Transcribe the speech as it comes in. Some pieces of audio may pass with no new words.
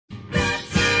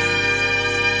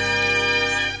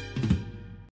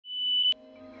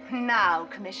Now,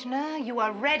 Commissioner, you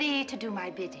are ready to do my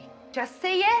bidding. Just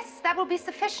say yes, that will be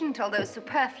sufficient, although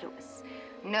superfluous.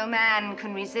 No man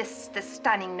can resist the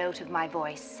stunning note of my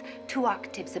voice, 2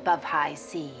 octaves above high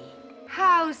C.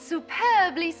 How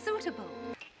superbly suitable.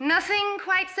 Nothing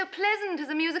quite so pleasant as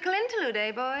a musical interlude,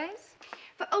 eh, boys?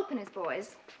 For openers,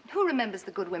 boys, who remembers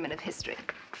the good women of history?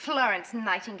 Florence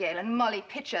Nightingale and Molly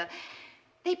Pitcher.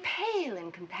 They pale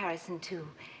in comparison to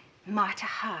Mata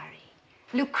Hari,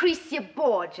 Lucretia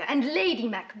Borgia, and Lady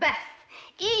Macbeth.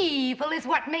 Evil is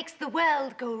what makes the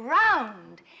world go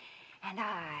round. And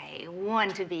I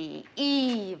want to be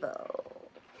evil.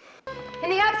 In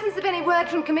the absence of any word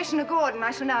from Commissioner Gordon,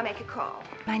 I shall now make a call.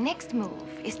 My next move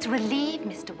is to relieve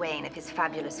Mr. Wayne of his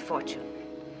fabulous fortune.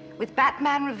 With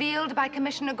Batman revealed by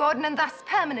Commissioner Gordon and thus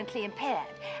permanently impaired,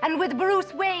 and with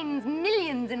Bruce Wayne's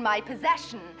millions in my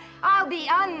possession, I'll be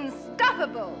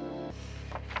unstoppable.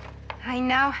 I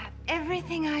now have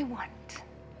everything I want.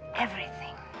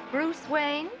 Everything. Bruce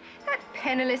Wayne, that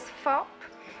penniless fop.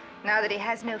 Now that he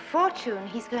has no fortune,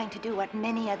 he's going to do what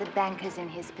many other bankers in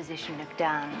his position have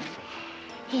done.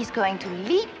 He's going to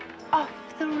leap off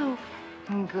the roof.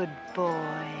 Good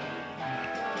boy.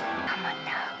 Come on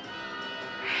now.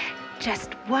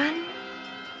 Just one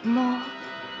more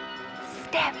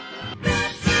step.